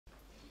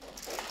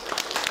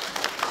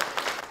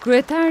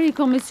Kryetari I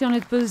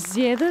Komisionit për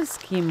Zgjedhjes,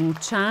 Çmimin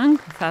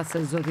tha se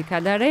zoti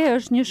Kadare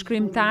është një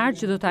shkrimtar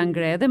që do ta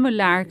ngredhë më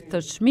lart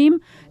të çmim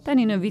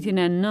tani në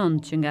vitin e 9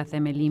 që nga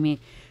themelimi.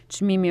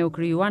 Çmimi u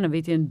krijuar në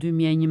vitin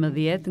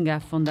 2011 nga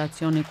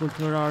Fondacioni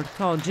Kulturor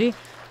Toji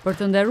për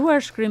të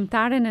nderuar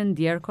shkrimtaren e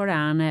ndjer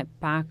koreane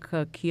Pak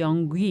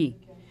Kyongni.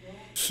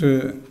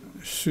 Je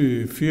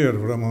suis fier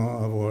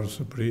vraiment avoir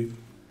ce prix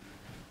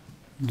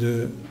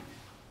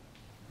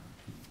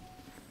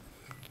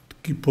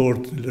qui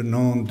porte le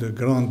nom de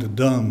grande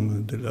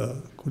dame de la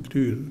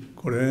culture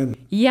coréenne.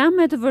 Jam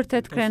me të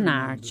vërtet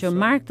krenar që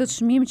mark të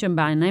çmim që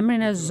mbajnë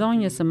emrin e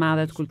zonjës së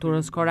madhe të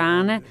kulturës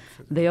koreane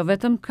dhe jo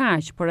vetëm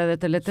kaq, por edhe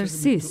të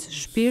letërsisë,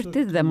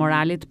 shpirtit dhe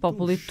moralit të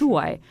popullit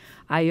tuaj.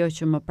 Ajo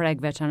që më prek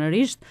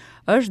veçanërisht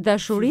është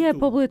dashuria e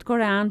popullit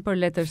korean për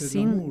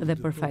letërsinë dhe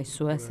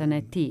përfaqësuesen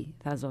e tij,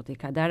 tha zoti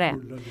Kadare.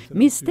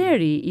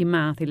 Misteri I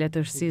madh I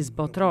letërsisë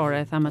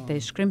botërore, tha më tej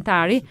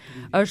shkrimtari,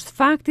 është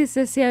fakti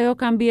se si ajo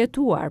ka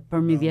mbijetuar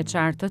për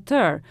mijëvjeçar të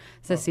tërë,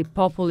 se si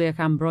populli e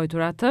ka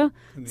mbrojtur atë,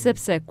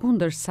 sepse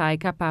kundër saj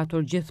ka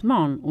patur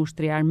gjithmonë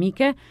ushtri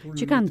armike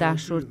që kanë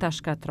dashur ta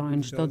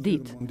shkatrojnë çdo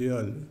ditë.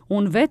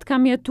 Unë vetë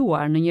kam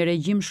jetuar në një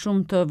regjim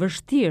shumë të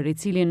vështirë, I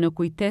cili në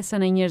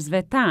kujtesën e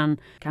njerëzve tanë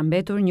ka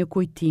mbetur një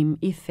kujtim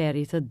I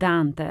ferit të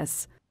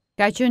Dantes.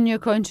 Ka qenë një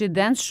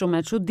koincidencë shumë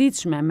e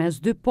çuditshme mes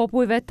dy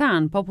popujve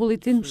tanë,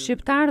 popullit tim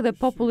shqiptar dhe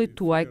popullit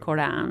tuaj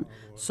korean.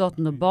 Sot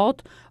në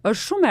botë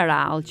është shumë e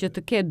rrallë që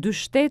të ketë dy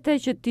shtete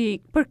që t'i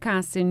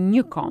përkasin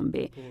një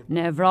kombi.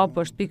 Në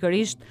Evropë është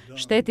pikërisht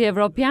shteti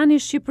evropian I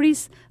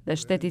Shqipërisë dhe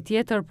shteti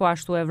tjetër po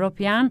ashtu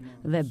evropian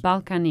dhe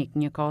ballkanik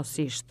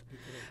njëkohësisht.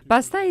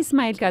 Pastaj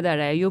Ismail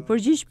Kadare ju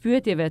përgjigj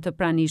pyetjeve të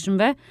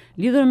pranishmëve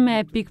lidhur me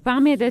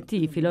pikpamjet e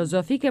tij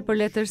filozofike për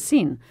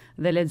letërsinë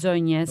dhe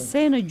lexoi një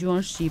ese në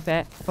gjuhën shqipe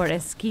për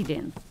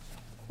Eskilin.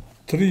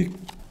 Tri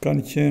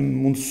kanë qenë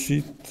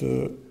mundësitë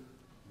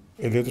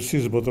e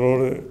letërsisë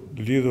botërore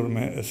lidhur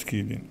me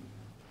Eskilin.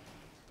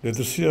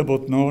 Letërsia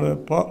botërore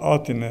pa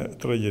atin e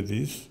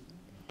tragjedisë,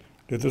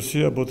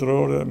 letërsia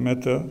botërore me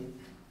të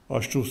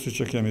ashtu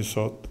siç e kemi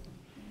sot,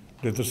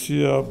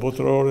 letërsia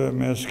botërore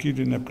me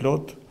Eskilin e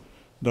plot,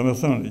 do me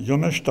thënë, jo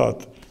me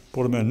 7,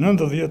 por me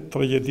 90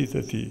 tragjeditë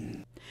e tij.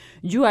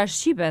 Gjuha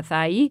shqipe,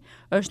 tha ai,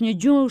 është një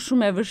gjuhë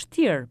shumë e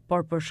vështirë,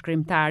 por për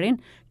shkrimtarin,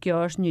 kjo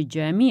është një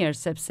gjë e mirë,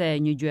 sepse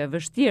një gjuhë e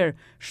vështirë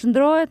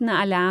shndrohet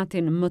në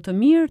aleatin më të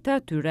mirë të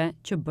atyre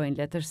që bëjnë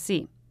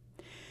letërsi.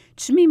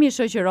 Çmimi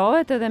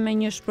shoqërohet edhe me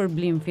një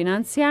shpërblim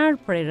financiar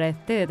prej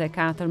rreth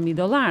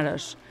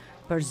 $84,000.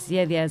 Për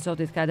zgjedhja e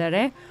zotit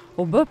Kadare,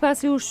 u bë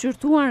pasi u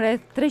shqyrtuan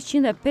rreth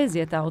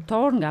 350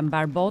 autor nga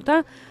mbar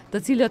bota,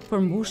 të cilët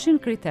përmbushin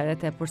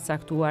kriteret e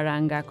përcaktuara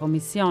nga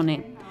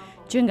komisioni.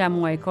 Që nga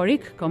muaji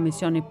korrik,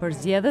 komisioni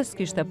përzgjedhës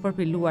kishte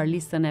përpiluar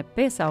listën e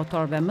 5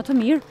 autorëve më të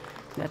mirë,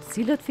 nga të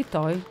cilët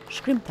fitoi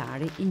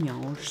shkrimtari I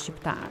njohur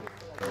shqiptar.